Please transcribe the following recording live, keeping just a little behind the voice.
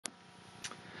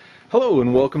Hello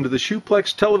and welcome to the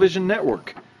Shoeplex Television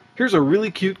Network. Here's a really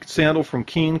cute sandal from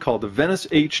Keen called the Venice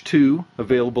H2,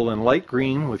 available in light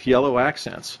green with yellow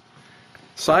accents.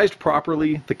 Sized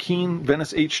properly, the Keen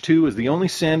Venice H2 is the only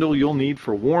sandal you'll need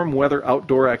for warm weather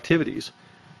outdoor activities.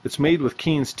 It's made with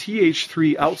Keen's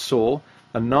TH3 outsole,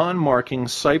 a non-marking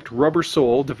siped rubber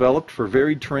sole developed for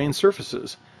varied terrain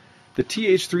surfaces. The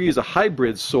TH3 is a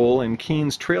hybrid sole in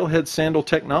Keen's trailhead sandal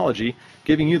technology,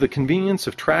 giving you the convenience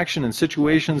of traction in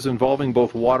situations involving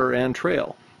both water and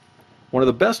trail. One of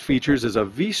the best features is a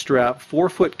V-strap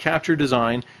forefoot capture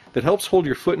design that helps hold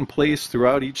your foot in place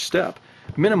throughout each step,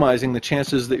 minimizing the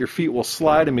chances that your feet will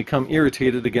slide and become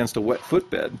irritated against a wet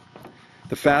footbed.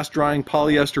 The fast-drying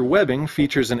polyester webbing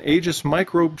features an AEGIS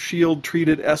Microbe Shield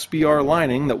treated SBR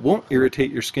lining that won't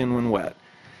irritate your skin when wet.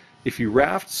 If you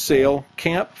raft, sail,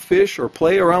 camp, fish, or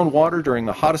play around water during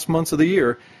the hottest months of the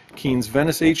year, Keen's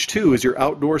Venice H2 is your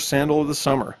outdoor sandal of the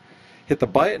summer. Hit the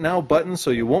Buy It Now button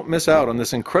so you won't miss out on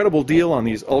this incredible deal on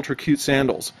these ultra cute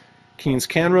sandals. Keen's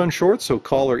can run short, so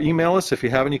call or email us if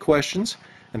you have any questions.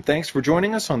 And thanks for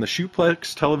joining us on the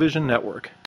Shoeplex Television Network.